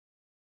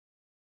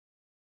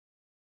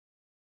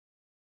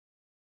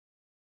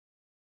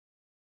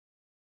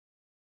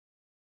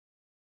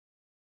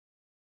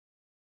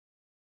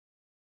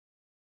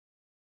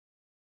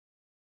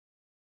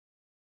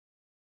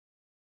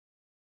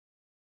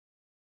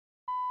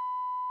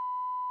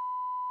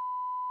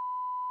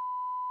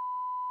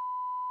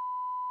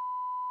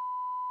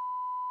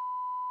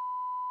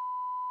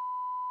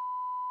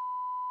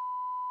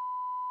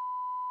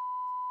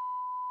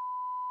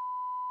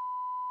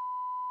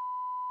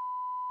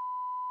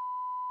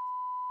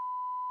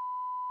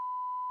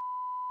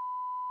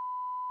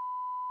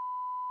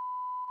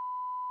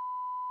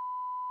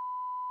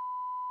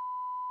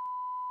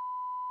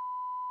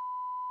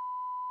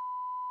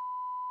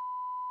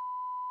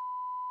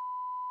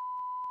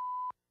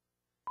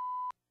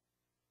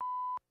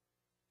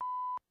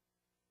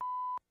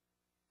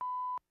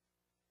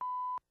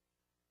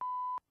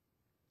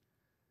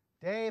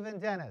Dave and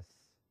Dennis,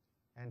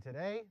 and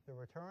today the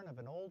return of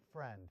an old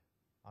friend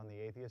on the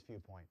Atheist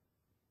Viewpoint.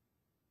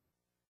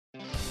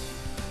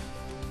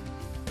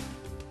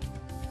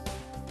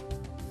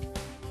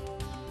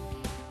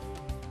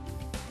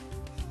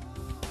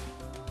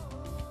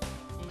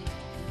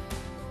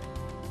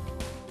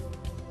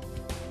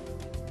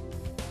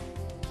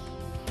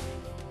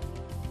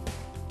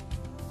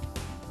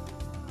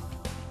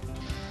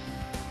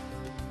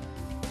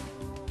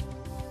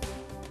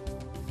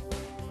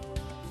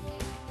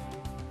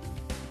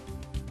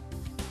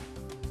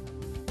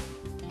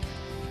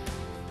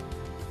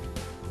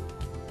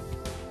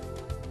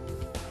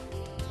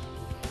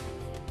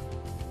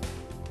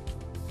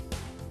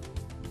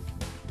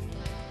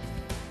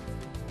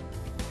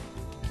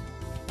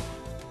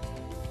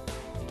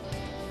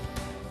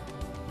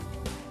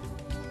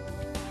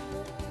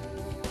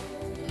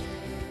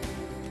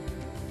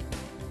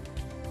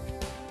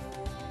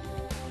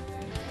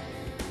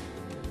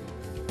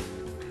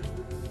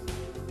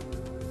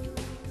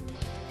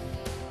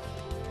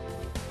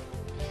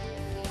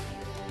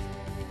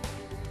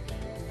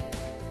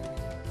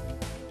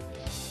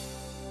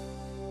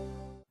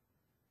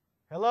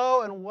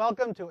 Hello and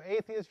welcome to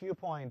Atheist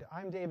Viewpoint.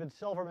 I'm David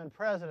Silverman,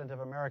 president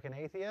of American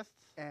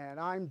Atheists. And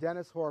I'm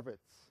Dennis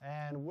Horvitz.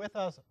 And with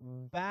us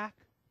back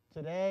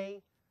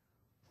today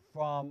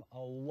from a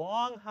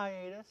long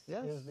hiatus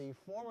is the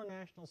former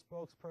national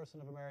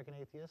spokesperson of American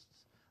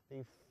Atheists,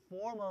 the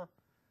former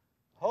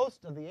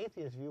host of the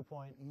Atheist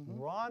Viewpoint,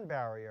 Ron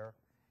Barrier,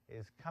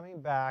 is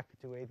coming back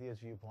to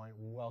Atheist Viewpoint.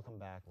 Welcome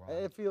back, Ron.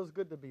 It feels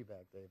good to be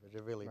back, David.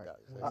 It really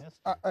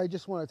does. I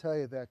just want to tell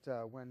you that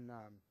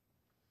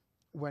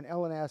when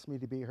Ellen asked me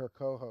to be her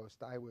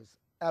co-host, I was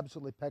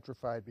absolutely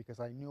petrified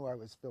because I knew I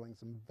was filling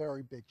some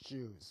very big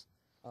shoes.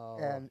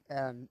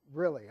 And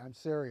really, I'm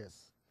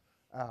serious.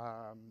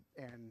 I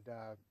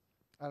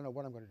don't know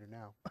what I'm going to do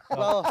now.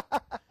 well,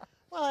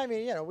 I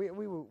mean, you know,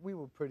 we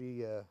were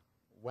pretty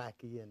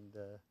wacky and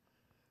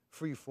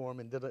freeform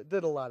and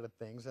did a lot of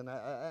things. And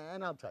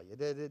I'll tell you,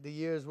 the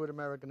years with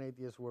American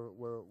Atheists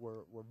were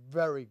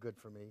very good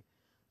for me.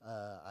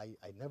 I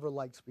never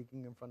liked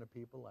speaking in front of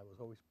people. I was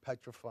always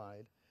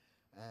petrified.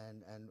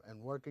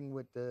 And working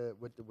with the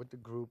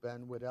group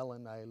and with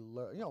Ellen, I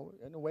learned, you know,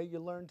 in a way you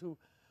learn to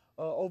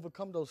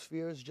overcome those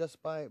fears just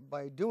by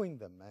doing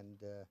them,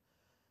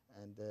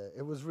 and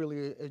it was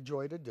really a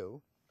joy to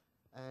do.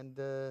 And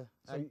so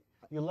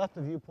you left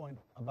the Viewpoint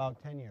about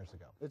 10 years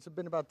ago. It's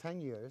been about 10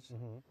 years,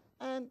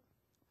 and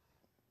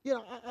you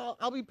know,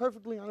 I'll be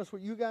perfectly honest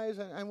with you guys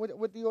and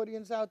with the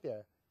audience out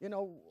there. You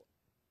know,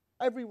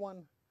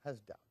 everyone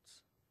has doubts.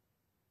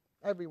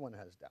 Everyone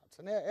has doubts.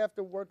 And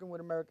after working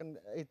with American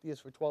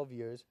Atheists for 12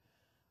 years,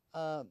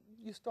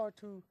 you start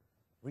to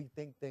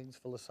rethink things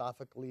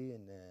philosophically,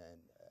 and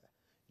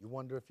you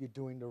wonder if you're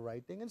doing the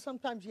right thing. And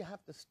sometimes you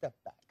have to step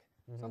back.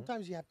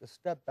 Sometimes you have to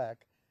step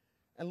back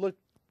and look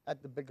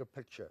at the bigger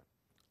picture.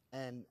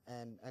 And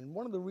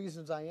one of the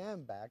reasons I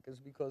am back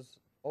is because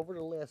over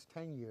the last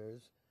 10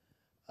 years,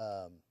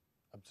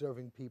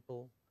 observing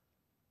people,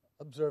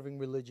 observing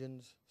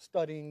religions,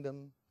 studying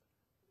them,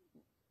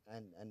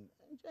 and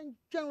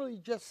generally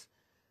just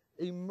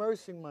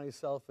immersing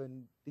myself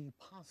in the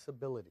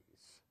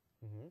possibilities.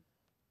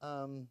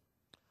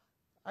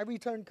 I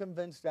returned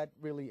convinced that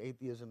really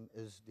atheism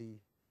is the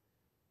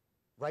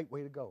right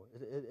way to go.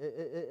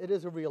 It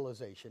is a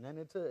realization, and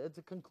it's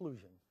a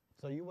conclusion.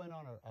 So you went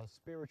on a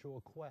spiritual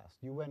quest.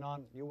 You went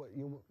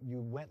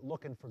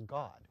looking for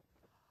God.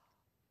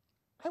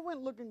 I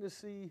went looking to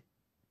see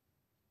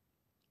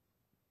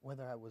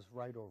whether I was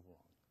right or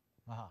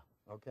wrong.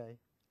 Okay.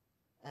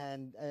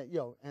 And you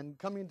know, and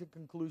coming to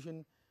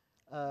conclusion.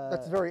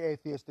 That's very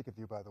atheistic of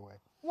you, by the way.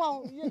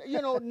 Well, you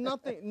know,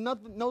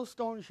 no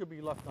stone should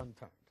be left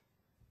unturned,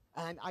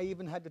 and I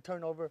even had to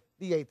turn over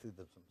the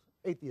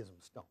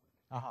atheism stone.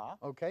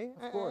 Okay.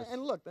 Of course.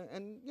 And look,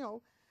 and you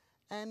know,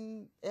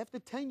 and after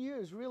 10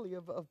 years, really,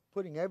 of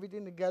putting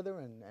everything together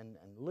and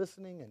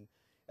listening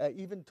and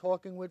even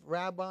talking with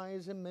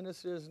rabbis and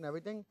ministers and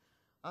everything,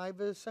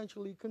 I've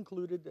essentially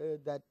concluded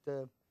that.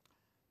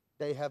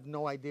 They have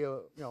no idea,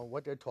 you know,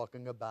 what they're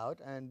talking about,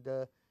 and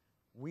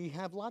we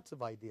have lots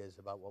of ideas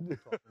about what we're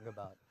talking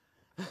about.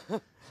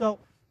 So,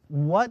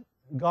 what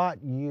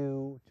got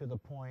you to the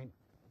point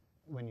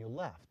when you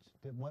left?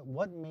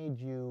 What made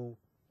you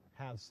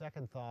have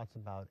second thoughts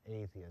about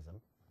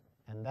atheism?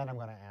 And then I'm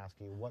going to ask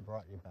you what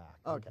brought you back.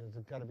 Okay.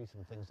 There's got to be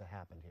some things that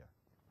happened here.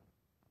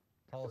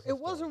 Tell us. It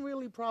wasn't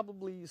really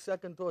probably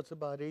second thoughts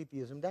about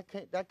atheism.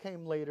 That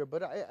came later,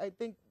 but I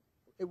think.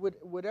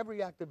 With every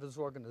activist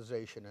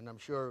organization, and I'm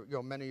sure you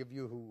know many of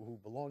you who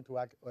belong to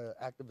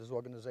activist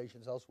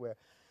organizations elsewhere,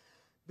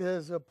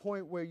 there's a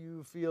point where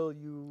you feel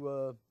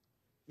you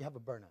have a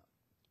burnout,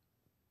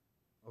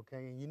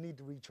 okay, and you need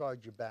to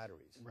recharge your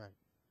batteries. Right.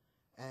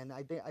 And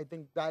I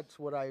think that's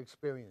what I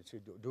experienced.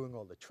 You're doing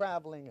all the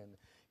traveling and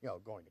you know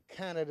going to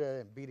Canada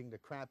and beating the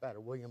crap out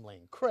of William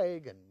Lane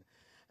Craig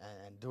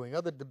and doing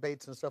other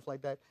debates and stuff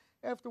like that.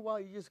 After a while,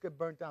 you just get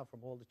burnt out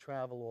from all the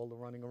travel, all the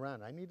running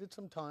around. I needed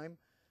some time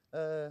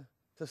to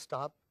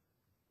stop,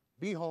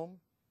 be home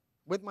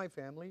with my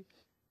family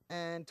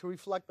and to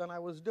reflect on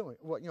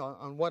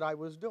on what I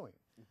was doing.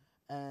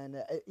 And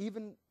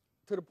even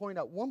to the point,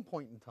 at one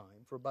point in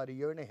time, for about a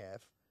year and a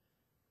half,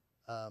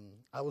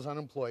 I was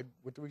unemployed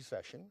with the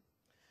recession.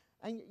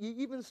 And you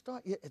even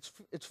start,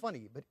 it's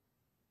funny, but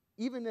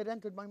even it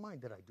entered my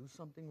mind, did I do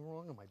something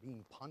wrong? Am I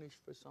being punished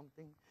for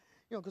something?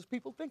 You know, because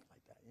people think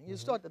like that. And you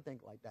start to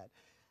think like that.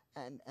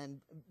 And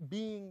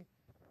being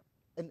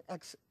an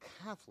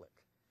ex-Catholic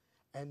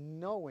and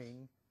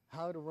knowing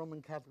how the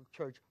Roman Catholic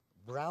Church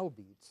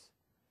browbeats,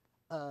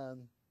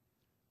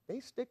 they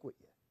stick with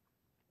you.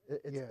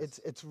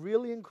 It's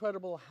really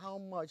incredible how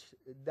much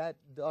that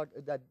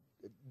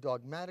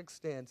dogmatic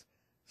stance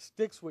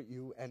sticks with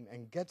you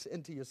and gets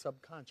into your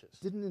subconscious.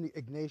 Didn't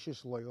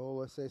Ignatius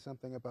Loyola say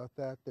something about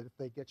that? That if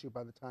they get you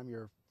by the time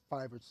you're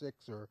 5 or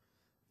 6 or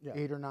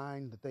 8 or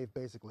 9, that they've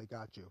basically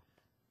got you.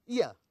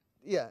 Yeah,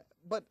 yeah.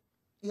 But,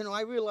 you know,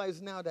 I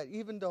realize now that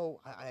even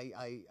though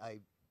I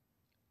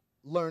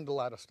learned a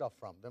lot of stuff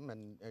from them,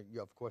 and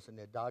of course in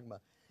their dogma,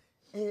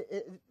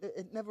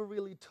 it never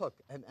really took.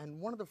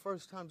 And one of the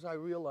first times I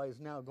realized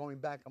now, going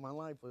back in my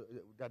life,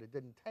 that it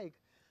didn't take,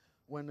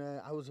 when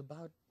I was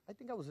about, I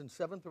think I was in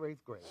 7th or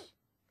 8th grade.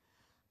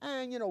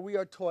 And, you know, we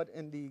are taught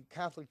in the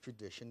Catholic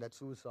tradition that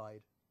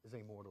suicide is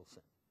a mortal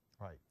sin.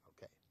 Right.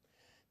 Okay.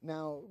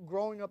 Now,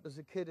 growing up as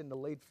a kid in the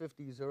late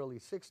 50s, early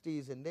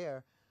 60s, and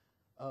there,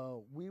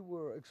 we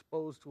were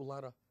exposed to a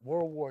lot of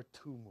World War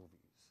II movies.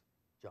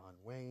 John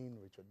Wayne,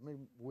 Richard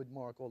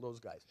Widmark, all those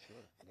guys. Sure.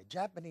 And the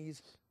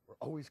Japanese were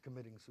always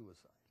committing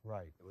suicide.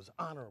 Right. It was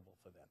honorable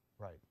for them.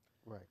 Right.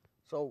 Right.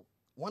 So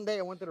one day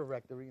I went to the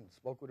rectory and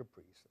spoke with a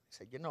priest. I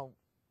said, you know,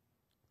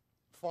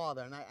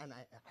 Father, and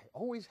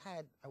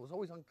I was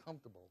always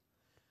uncomfortable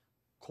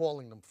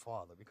calling them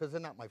Father, because they're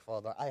not my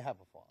father. I have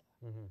a father.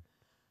 Mm-hmm.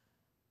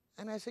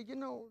 And I said, you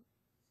know,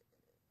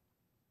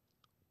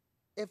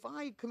 if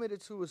I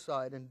committed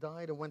suicide and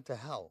died and went to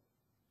hell,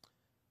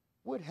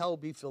 would hell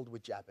be filled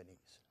with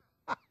Japanese?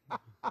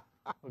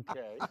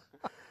 Okay.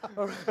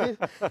 All right?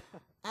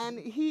 And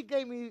he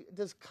gave me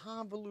this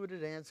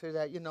convoluted answer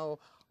that, you know,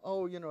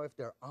 if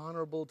they're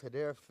honorable to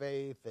their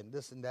faith and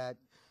this and that,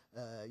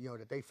 you know,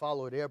 that they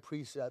follow their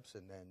precepts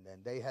and then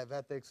they have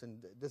ethics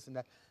and this and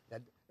that,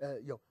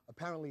 you know,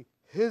 apparently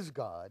his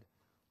God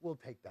will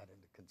take that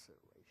into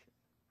consideration.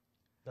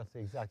 That's the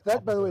exact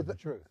That, by the way, of the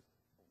truth.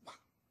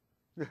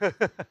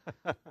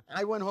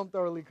 I went home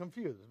thoroughly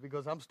confused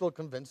because I'm still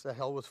convinced that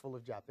hell was full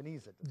of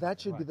Japanese at the time. That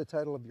should be the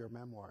title of your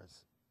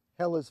memoirs.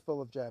 Hell is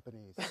full of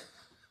Japanese.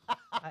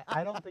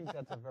 I don't think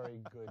that's a very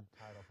good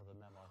title for the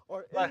memoir.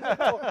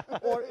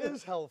 Or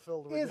is hell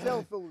filled with Is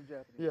hell full of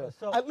Japanese? Yeah.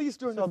 So, at least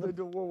during so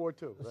the World War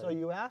II. Right. So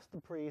you asked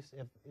the priest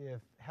if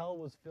hell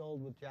was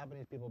filled with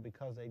Japanese people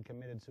because they'd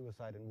committed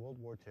suicide in World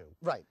War II.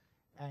 Right.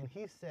 And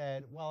he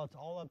said, well, it's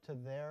all up to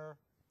their,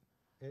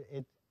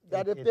 it's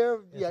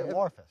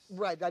amorphous.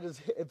 Right, that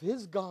is, if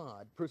his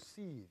God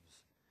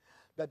perceives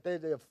that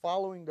they're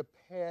following the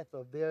path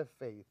of their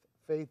faith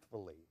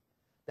faithfully,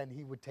 then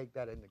he would take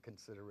that into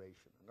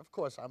consideration. And of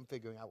course, I'm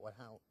figuring out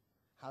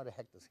how the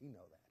heck does he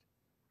know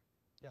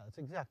that? Yeah, it's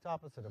the exact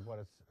opposite of what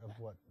the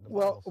Well,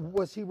 Bible says.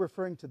 was he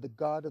referring to the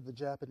God of the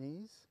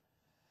Japanese?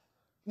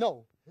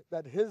 No,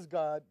 that his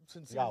God,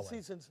 since Yahweh.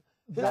 his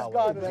Yahweh.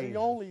 God is Jesus. the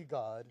only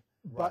God.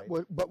 But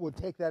would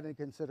take that into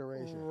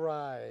consideration.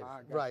 Right,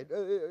 gotcha. right.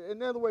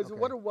 In other words, Okay.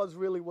 what it was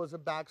really was a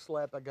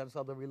backslap against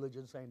other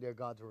religions saying their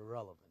gods are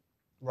irrelevant.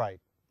 Right.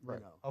 Right.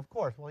 You know. Of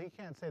course. Well, he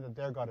can't say that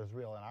their God is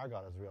real and our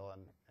God is real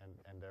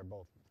and they're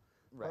both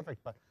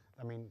perfect. But,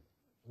 I mean,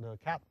 the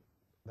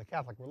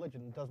Catholic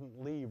religion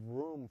doesn't leave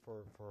room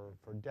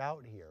for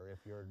doubt here. If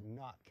you're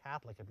not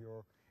Catholic,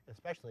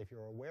 especially if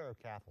you're aware of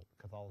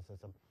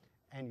Catholicism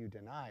and you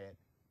deny it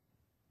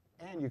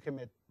and you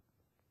commit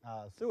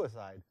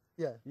suicide,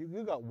 Yeah.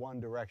 you got one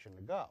direction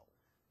to go.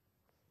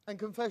 And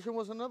confession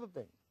was another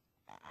thing.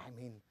 I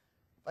mean,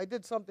 if I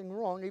did something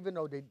wrong, even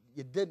though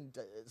you didn't,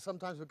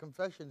 sometimes with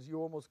confessions,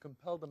 you're almost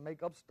compelled to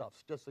make up stuff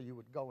just so you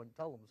would go and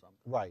tell them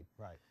something. Right,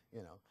 right.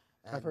 You know.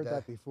 I've heard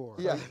that before.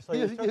 Yeah, So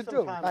you took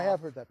some time I off. have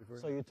heard that before.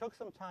 So you took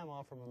some time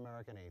off from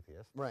American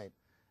Atheists. Right.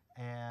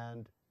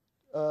 And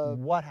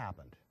what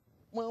happened?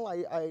 Well,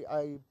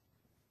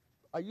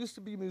 I used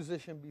to be a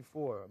musician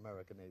before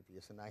American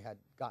Atheists, and I had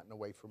gotten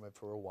away from it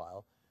for a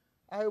while.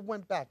 I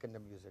went back into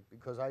music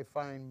because I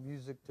find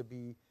music to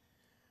be,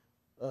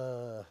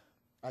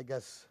 I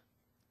guess,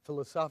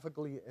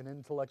 philosophically and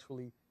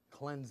intellectually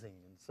cleansing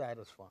and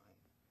satisfying.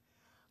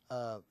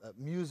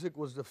 Music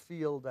was the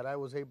field that I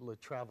was able to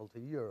travel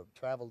to Europe,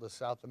 travel to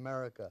South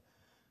America,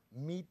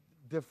 meet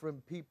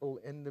different people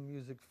in the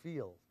music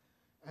field,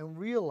 and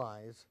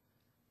realize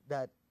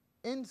that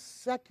in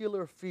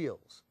secular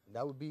fields,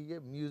 that would be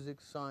music,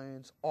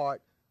 science,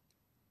 art,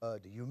 the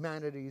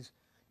humanities,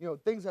 you know,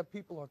 things that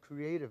people are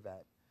creative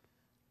at,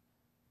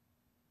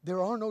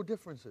 there are no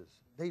differences.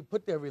 They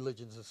put their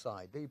religions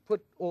aside. They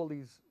put all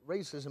these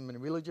racism and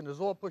religion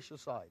is all pushed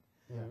aside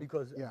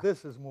because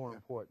this is more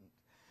important.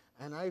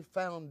 And I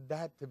found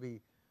that to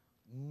be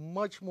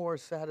much more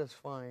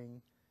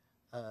satisfying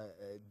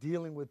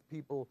dealing with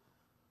people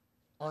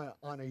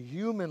on a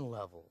human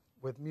level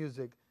with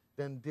music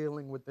than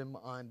dealing with them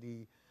on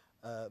the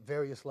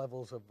various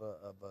levels of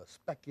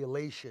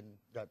speculation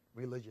that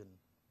religion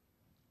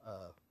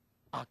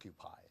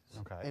occupies.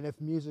 Okay. And if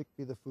music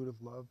be the food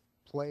of love,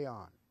 play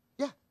on.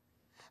 Yeah,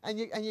 and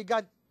you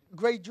got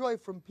great joy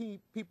from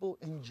people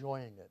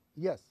enjoying it.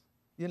 Yes.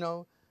 You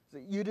know, so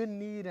you didn't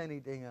need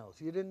anything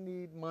else. You didn't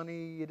need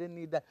money. You didn't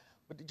need that.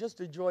 But just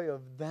the joy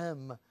of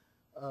them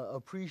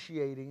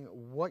appreciating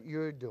what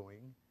you're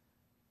doing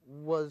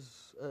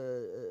was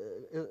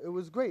it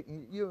was great.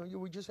 And you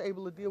were just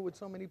able to deal with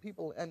so many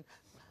people. And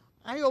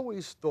I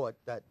always thought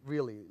that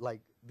really,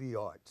 like the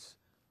arts,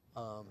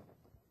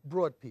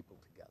 brought people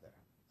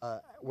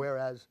together,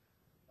 whereas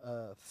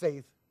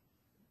faith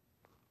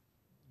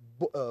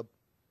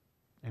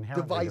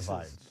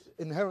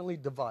inherently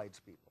divides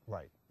people.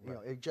 Right. You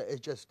know,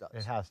 it just does.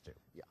 It has to.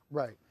 Yeah.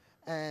 Right.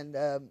 And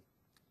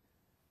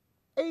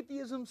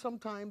atheism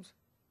sometimes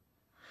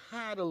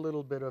had a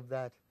little bit of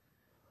that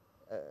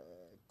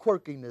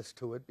quirkiness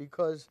to it,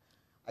 because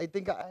I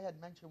think I had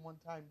mentioned one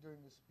time during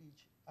the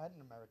speech at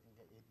an American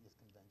Atheist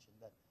Convention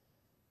that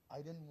I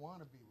didn't want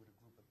to be with a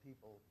group of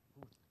people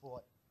who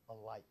thought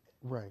alike.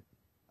 Right.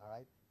 All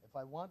right? If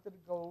I wanted to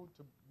go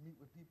to meet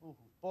with people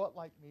who thought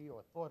like me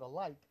or thought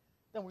alike,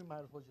 then we might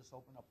as well just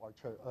open up our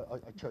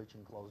church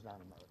and close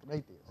down American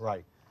Atheism.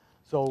 Right.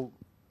 So,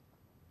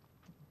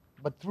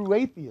 but through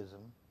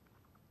atheism,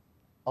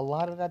 a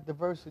lot of that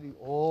diversity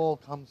all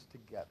comes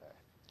together.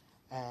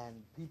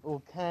 And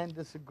people can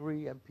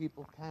disagree, and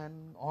people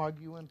can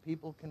argue, and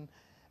people can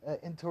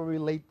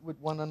interrelate with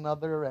one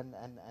another and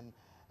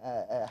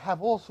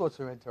have all sorts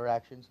of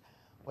interactions,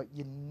 but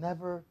you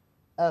never,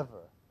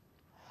 ever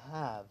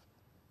have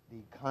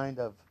the kind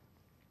of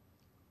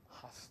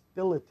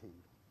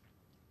hostility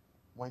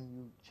when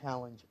you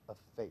challenge a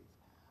faith.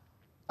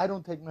 I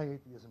don't take my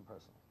atheism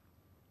personally.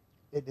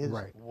 It is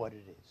what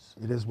it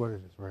is. It is what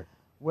it is, right.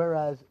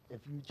 Whereas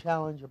if you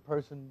challenge a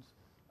person's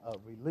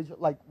religion,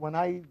 like when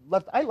I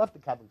left the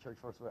Catholic Church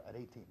first at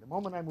 18. The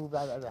moment I moved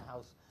out of the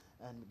house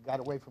and got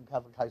away from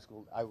Catholic high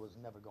school, I was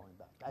never going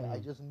back. I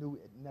just knew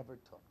it never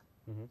took.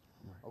 Mm-hmm.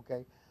 Right.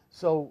 Okay?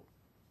 So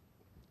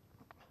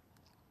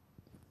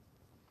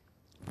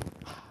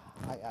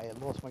I had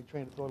lost my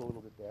train of thought a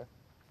little bit there.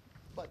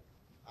 But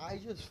I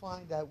just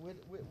find that with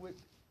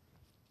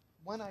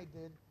when I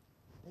did,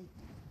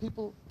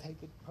 people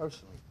take it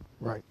personally.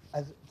 Right.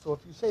 So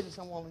if you say to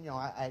someone, you know,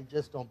 I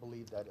just don't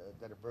believe that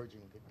a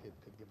virgin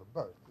could give a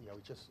birth, you know,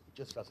 it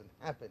just doesn't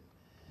happen.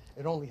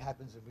 It only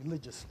happens in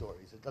religious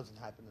stories. It doesn't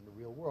happen in the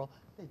real world.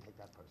 They take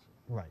that personally.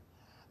 Right.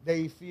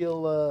 They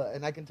feel,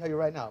 and I can tell you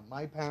right now,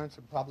 my parents,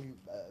 and probably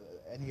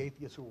any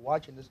atheists who are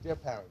watching this, their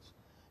parents,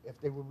 if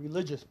they were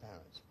religious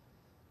parents,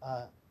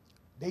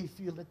 they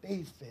feel that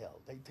they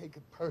failed. They take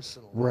it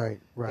personally. Right,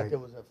 right. That there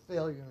was a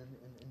failure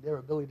in their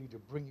ability to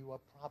bring you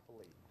up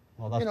properly.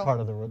 Well,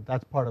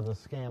 that's part of the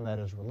scam that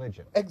is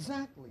religion.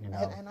 Exactly. You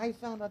know? And I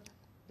found out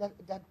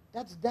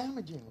that's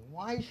damaging.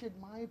 Why should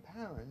my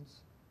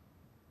parents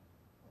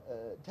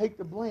take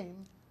the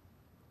blame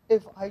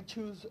if I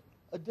choose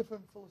a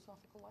different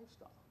philosophical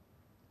lifestyle?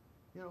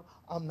 You know,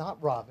 I'm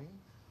not robbing.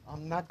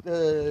 I'm not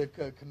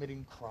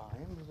committing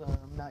crimes.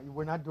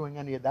 We're not doing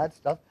any of that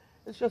stuff.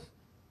 It's just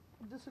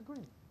a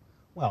disagreement.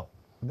 Well,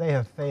 they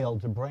have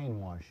failed to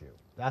brainwash you.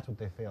 That's what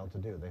they failed to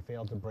do. They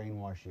failed to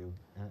brainwash you.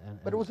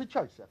 But it was the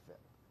church that failed.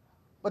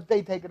 But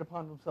they take it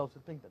upon themselves to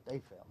think that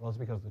they failed. Well, it's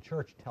because the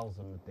church tells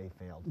them that they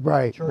failed.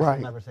 Right, The church right.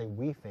 will never say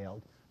we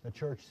failed. The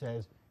church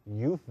says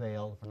you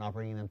failed for not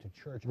bringing them to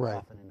church Right.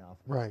 often enough.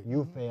 Right.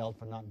 You failed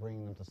for not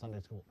bringing them to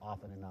Sunday school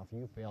often enough.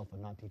 You failed for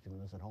not teaching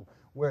them this at home.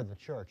 We're the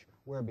church.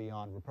 We're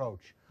beyond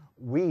reproach.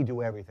 We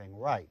do everything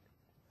right.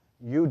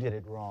 You did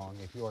it wrong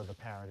if you're the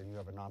parent and you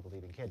have a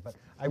non-believing kid. But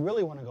I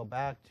really want to go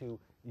back to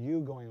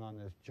you going on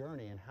this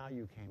journey and how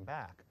you came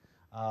back.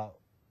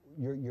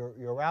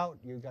 You're out.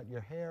 You got your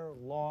hair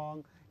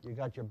long. You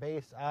got your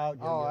bass out.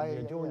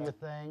 You're doing your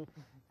thing,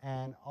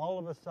 and all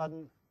of a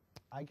sudden,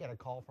 I get a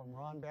call from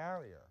Ron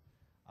Barrier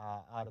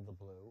out of the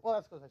blue. Well,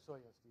 that's because I saw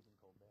you on Stephen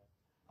Colbert.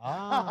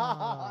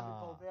 Ah.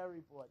 The Colbert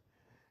Report.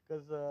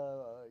 Because,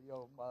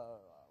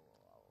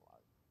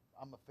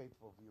 I'm a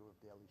faithful viewer of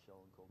Daily Show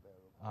and Colbert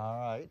Report. All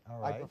right,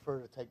 all right. I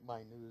prefer to take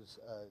my news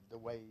the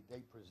way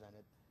they present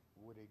it,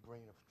 with a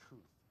grain of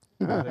truth.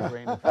 With a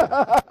grain of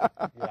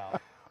truth.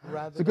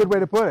 Yeah. It's a good way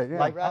to put it. Yeah.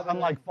 Like,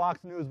 unlike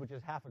Fox News, which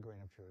is half a grain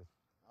of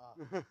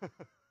truth.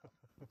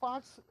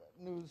 Fox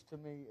News to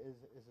me is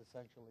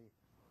essentially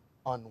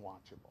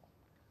unwatchable.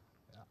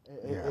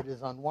 Yeah. It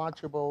is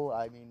unwatchable.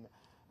 I mean,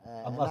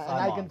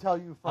 I can tell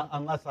you from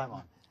unless I'm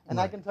on. And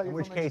I can tell you in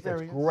which from case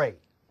experience, it's great.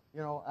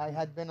 You know, I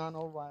had been on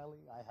O'Reilly.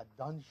 I had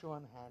done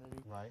Sean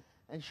Hannity. Right.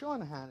 And Sean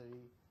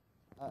Hannity,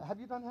 have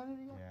you done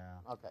Hannity yet?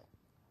 Yeah. Okay.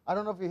 I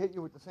don't know if he hit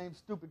you with the same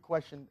stupid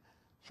question.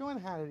 Sean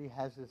Hannity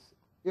has this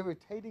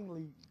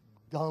irritatingly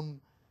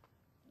dumb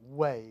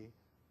way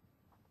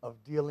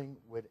of dealing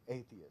with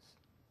atheists.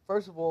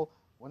 First of all,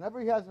 whenever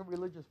he has a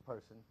religious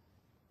person,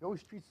 he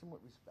always treats them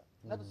with respect.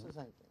 Never says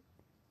anything.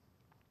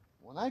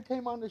 When I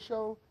came on the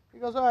show, He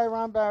goes, all right,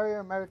 Ron Barrier,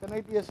 American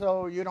atheist,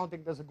 so you don't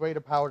think there's a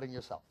greater power than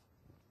yourself.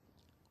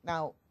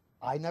 Now,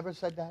 I never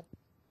said that.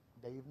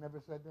 Dave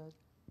never said that.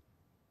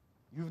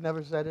 You've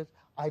never said it.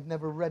 I've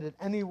never read it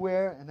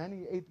anywhere in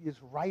any atheist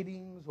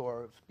writings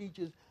or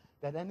speeches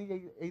that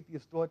any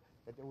atheist thought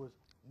that there was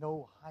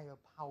no higher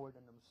power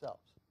than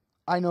themselves.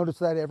 I notice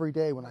that every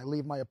day when I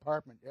leave my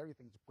apartment.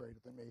 Everything's greater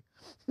than me.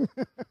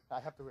 I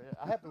have to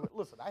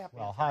listen. I have to.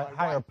 Well, answer my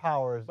higher wife.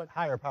 powers. But-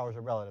 Higher powers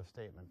a relative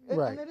statement.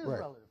 Right, And it is right.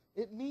 relative.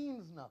 It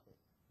means nothing.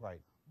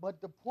 Right.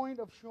 But the point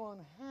of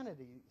Sean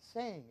Hannity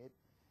saying it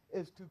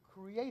is to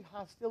create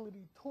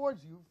hostility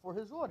towards you for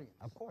his audience.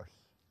 Of course.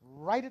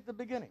 Right at the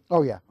beginning.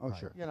 Oh yeah. Oh Right.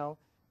 sure. You know,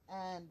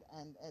 and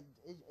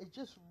it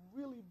just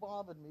really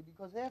bothered me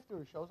because after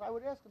his shows, I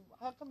would ask him,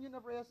 how come you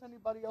never asked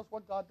anybody else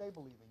what God they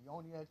believe in? You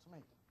only asked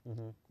me.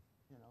 Mm-hmm.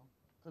 You know,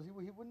 because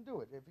he wouldn't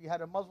do it. If he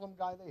had a Muslim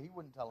guy there, he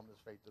wouldn't tell him his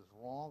faith is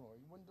wrong, or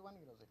he wouldn't do any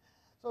of those things.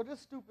 So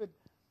this stupid,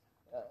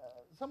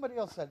 somebody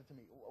else said it to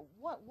me,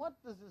 what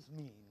does this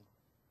mean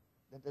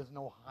that there's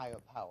no higher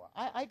power?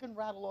 I can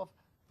rattle off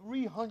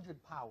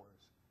 300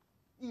 powers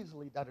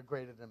easily that are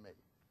greater than me.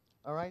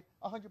 All right?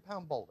 A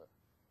 100-pound boulder,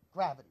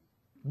 gravity,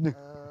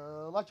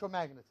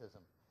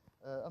 electromagnetism,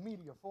 a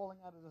meteor falling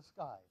out of the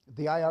sky.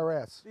 The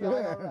IRS. The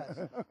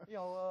IRS. You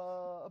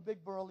know, a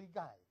big burly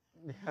guy.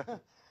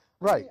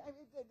 Right. I mean,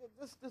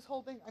 this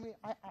whole thing. I mean,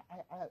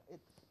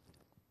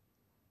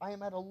 I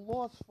am at a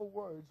loss for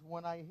words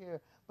when I hear.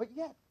 But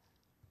yet,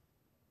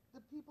 the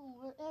people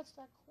who ask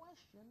that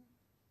question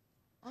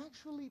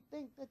actually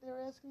think that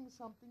they're asking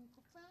something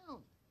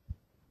profound,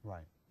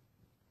 Right.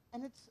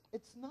 and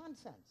it's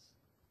nonsense.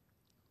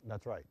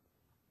 That's right.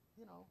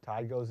 You know.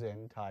 Tide goes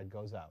in, tide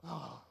goes out.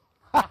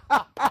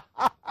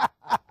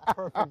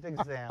 Perfect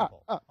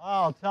example.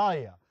 I'll tell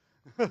you.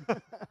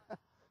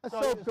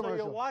 So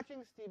you're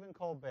watching Stephen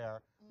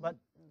Colbert, but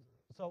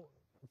so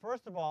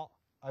first of all,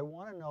 I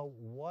want to know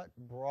what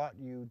brought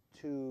you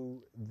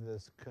to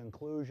this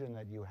conclusion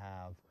that you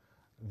have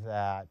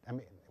that, I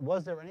mean,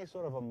 was there any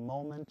sort of a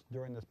moment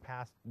during this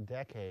past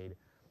decade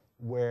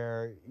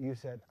where you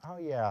said, oh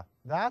yeah,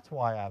 that's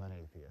why I'm an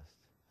atheist?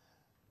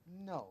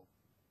 No.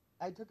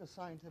 I took a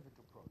scientific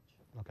approach.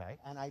 Okay.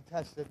 And I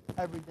tested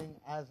everything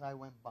as I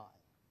went by.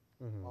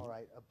 Mm-hmm. All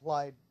right.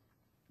 Applied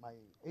my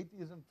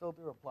atheism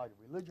filter, applied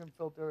a religion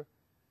filter,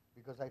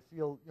 because I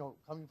feel, you know,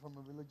 coming from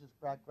a religious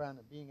background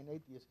and being an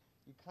atheist,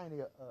 you kind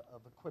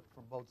of equipped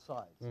from both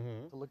sides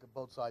to look at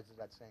both sides of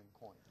that same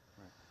coin.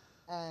 Right.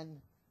 And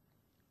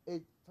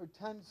it, for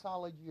 10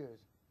 solid years,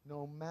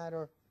 no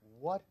matter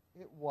what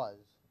it was,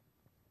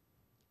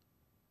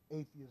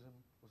 atheism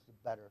was the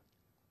better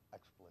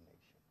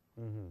explanation.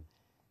 Mm-hmm.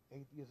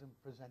 Atheism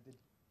presented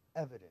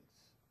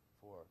evidence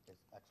for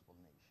its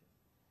explanation.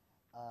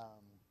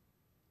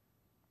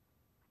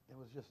 There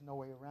was just no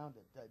way around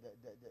it,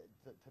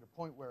 to the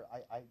point where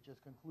I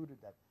just concluded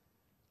that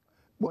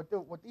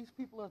what these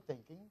people are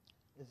thinking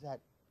is that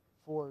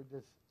for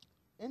this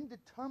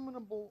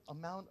indeterminable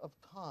amount of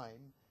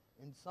time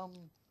in some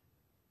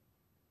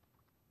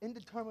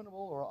indeterminable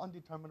or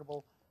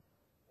undeterminable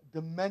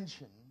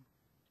dimension,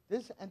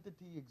 this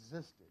entity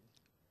existed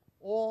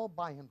all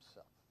by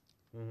himself.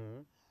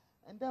 Mm-hmm.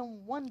 And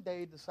then one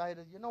day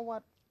decided, you know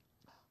what,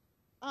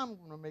 I'm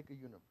going to make a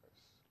universe.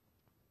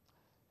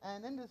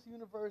 And in this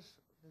universe,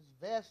 this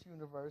vast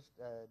universe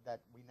that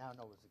we now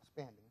know is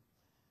expanding,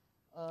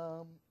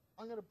 I'm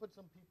going to put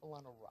some people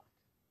on a rock.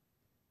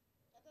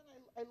 And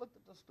then I looked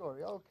at the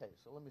story. Okay,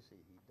 so let me see.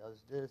 He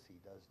does this, he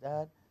does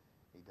that.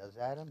 He does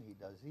Adam, he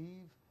does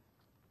Eve.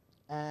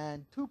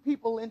 And 2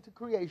 people into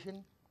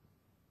creation,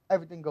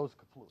 everything goes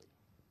kapooey.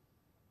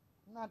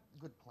 Not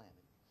good planning.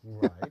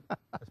 Right.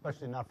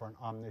 Especially not for an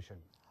omniscient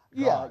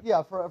Yeah, God.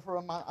 yeah, for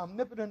an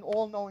omnipotent,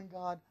 all-knowing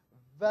God,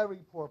 very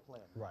poor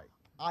planning. Right.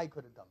 I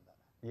could have done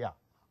better. Yeah.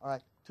 All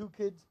right, 2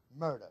 kids,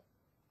 murder.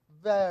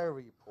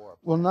 Very poor.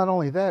 Well, not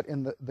only that,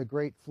 in the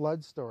great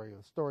flood story,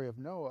 the story of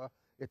Noah,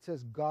 it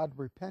says God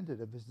repented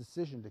of his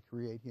decision to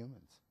create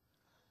humans.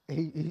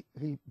 He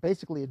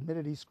basically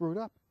admitted he screwed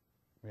up.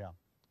 Yeah.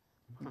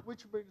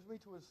 Which brings me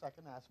to a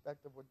second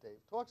aspect of what Dave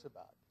talks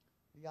about,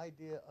 the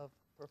idea of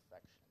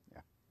perfection.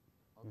 Yeah.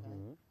 Okay?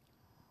 Mm-hmm.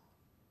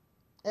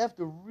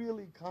 After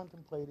really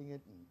contemplating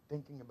it and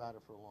thinking about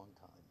it for a long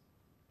time,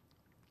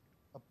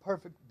 a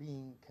perfect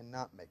being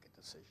cannot make a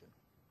decision,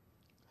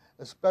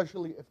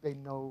 especially if they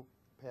know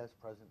past,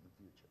 present, and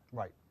future.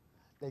 Right.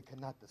 They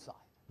cannot decide.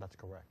 That's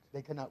correct.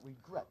 They cannot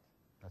regret.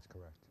 That's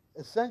correct.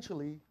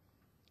 Essentially,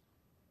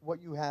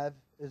 what you have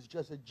is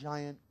just a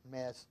giant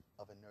mass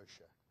of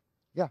inertia.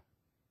 Yeah.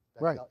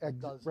 That Right. That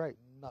does Right.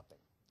 nothing.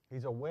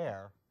 He's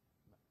aware.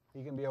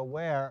 He can be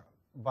aware,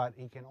 but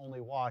he can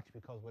only watch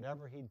because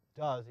whatever he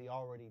does, he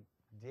already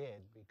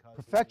did. Because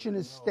Perfection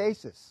is knows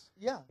stasis.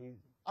 Yeah. he-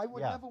 I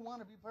would Yeah. never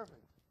want to be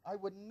perfect. I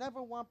would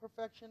never want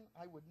perfection.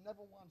 I would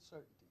never want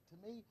certainty. To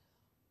me,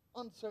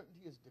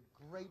 uncertainty is the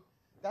great,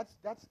 that's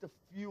the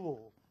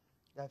fuel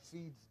that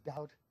feeds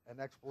doubt and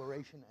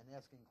exploration and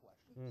asking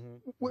questions.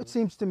 Mm-hmm. Well, it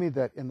seems to me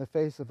that in the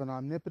face of an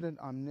omnipotent,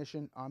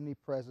 omniscient,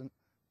 omnipresent,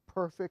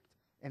 perfect,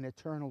 and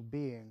eternal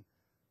being,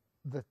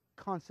 the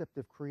concept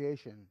of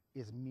creation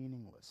is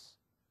meaningless.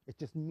 It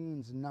just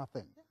means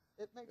nothing.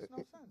 Yeah, it makes no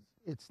sense.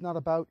 It's not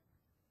about,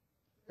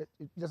 it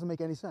doesn't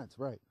make any sense,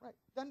 right? Right.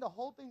 Then the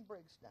whole thing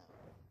breaks down.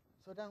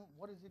 So then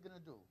what is he going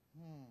to do?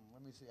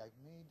 Let me see. I've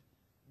made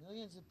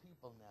millions of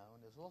people now,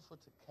 and there's all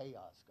sorts of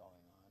chaos going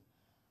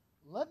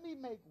on. Let me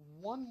make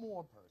one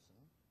more person,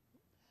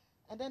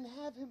 and then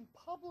have him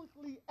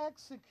publicly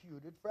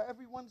executed for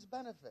everyone's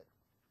benefit.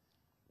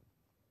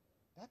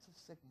 That's a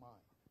sick mind.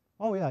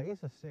 Oh, yeah,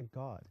 he's a sick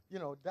God. You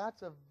know,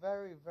 that's a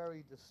very,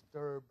 very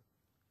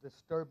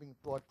disturbing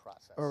thought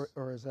process.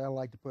 Or as I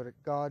like to put it,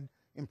 God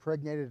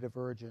impregnated a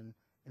virgin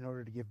in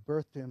order to give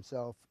birth to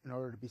himself, in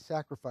order to be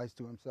sacrificed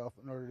to himself,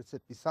 in order to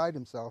sit beside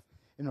himself,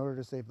 in order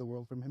to save the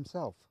world from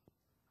himself.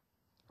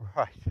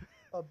 Right.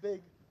 A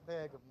big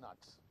bag of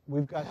nuts.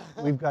 We've got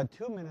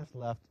 2 minutes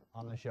left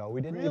on the show.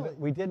 We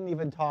didn't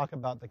even talk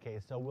about the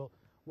case. So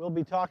we'll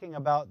be talking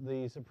about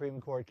the Supreme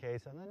Court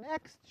case on the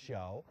next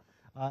show.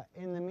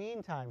 In the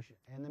meantime,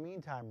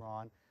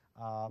 Ron,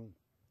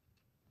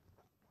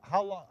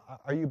 how long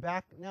are you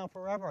back now?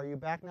 Forever? Are you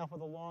back now for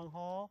the long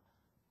haul?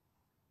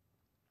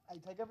 I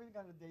take everything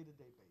on a day-to-day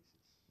basis.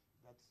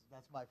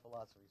 That's my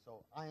philosophy.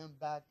 So I am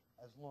back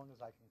as long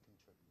as I can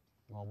contribute.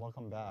 Well,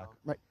 welcome back.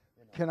 Right.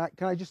 You know.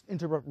 Can I just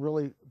interrupt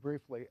really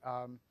briefly?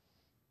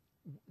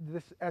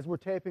 As we're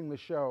taping the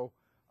show,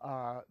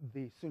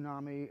 the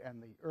tsunami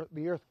and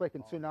the earthquake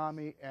and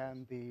tsunami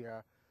and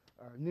the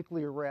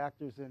nuclear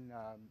reactors in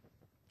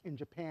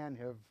Japan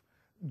have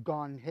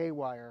gone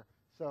haywire.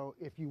 So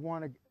if you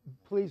want to,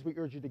 please, we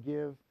urge you to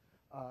give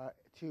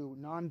to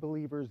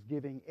non-believers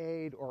giving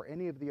aid or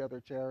any of the other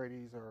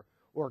charities or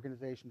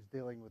organizations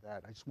dealing with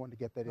that. I just wanted to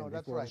get that in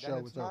before the show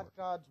was over. It's not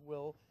God's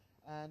will,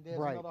 and there's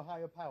another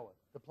higher power,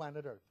 the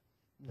planet Earth.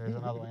 There's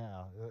another one,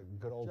 yeah.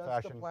 Good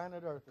old-fashioned. Just the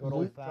planet Earth. Good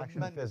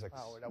old-fashioned physics.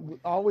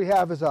 All we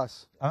have is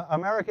us.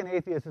 American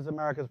Atheists is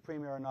America's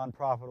premier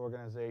nonprofit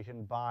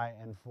organization by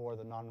and for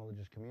the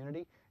non-religious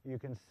community. You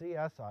can see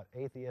us at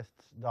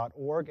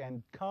atheists.org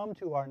and come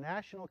to our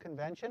national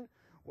convention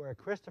where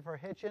Christopher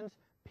Hitchens,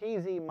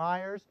 P.Z.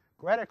 Myers,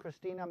 Greta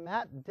Christina,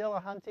 Matt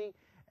Dillahunty,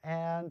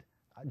 and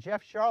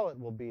Jeff Charlotte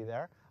will be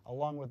there,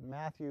 along with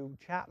Matthew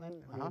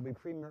Chapman, who will be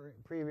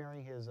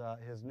premiering his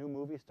new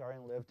movie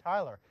starring Liv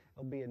Tyler.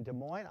 It'll be in Des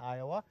Moines,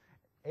 Iowa,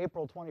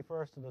 April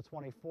 21st to the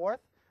 24th.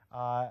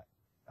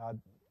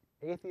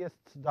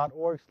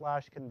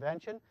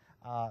 Atheists.org/convention.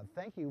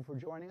 Thank you for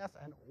joining us,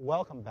 and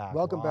welcome back.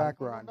 Welcome back,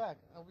 Ron. Welcome back.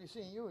 I'll be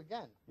seeing you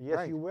again.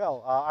 Yes, you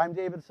will. I'm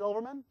David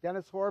Silverman.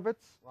 Dennis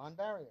Horvitz. Ron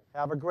Barrier.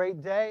 Have a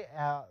great day.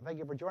 Thank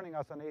you for joining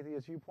us on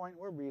Atheist Viewpoint,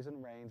 where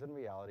reason reigns and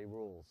reality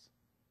rules.